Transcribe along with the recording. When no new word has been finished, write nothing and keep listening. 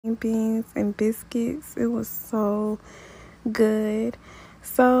beans and biscuits. It was so good.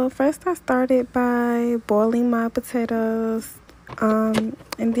 So first I started by boiling my potatoes, and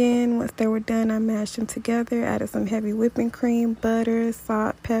then once they were done, I mashed them together, added some heavy whipping cream, butter,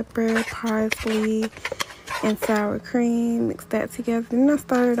 salt, pepper, parsley, and sour cream. Mixed that together. Then I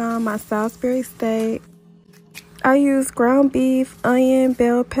started on my Salisbury steak. I used ground beef, onion,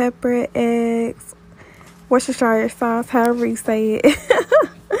 bell pepper, eggs, Worcestershire sauce, however you say it,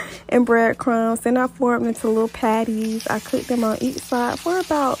 and breadcrumbs. Then I formed into little patties. I cooked them on each side for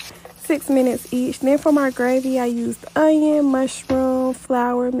about 6 minutes each. Then for my gravy, I used onion, mushroom,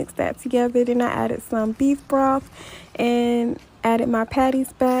 flour, mixed that together. Then I added some beef broth and added my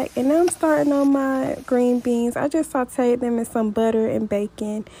patties back. And now I'm starting on my green beans. I just sauteed them in some butter and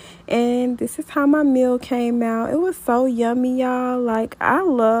bacon. And this is how my meal came out. It was so yummy, y'all. Like, I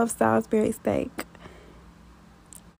love Salisbury steak.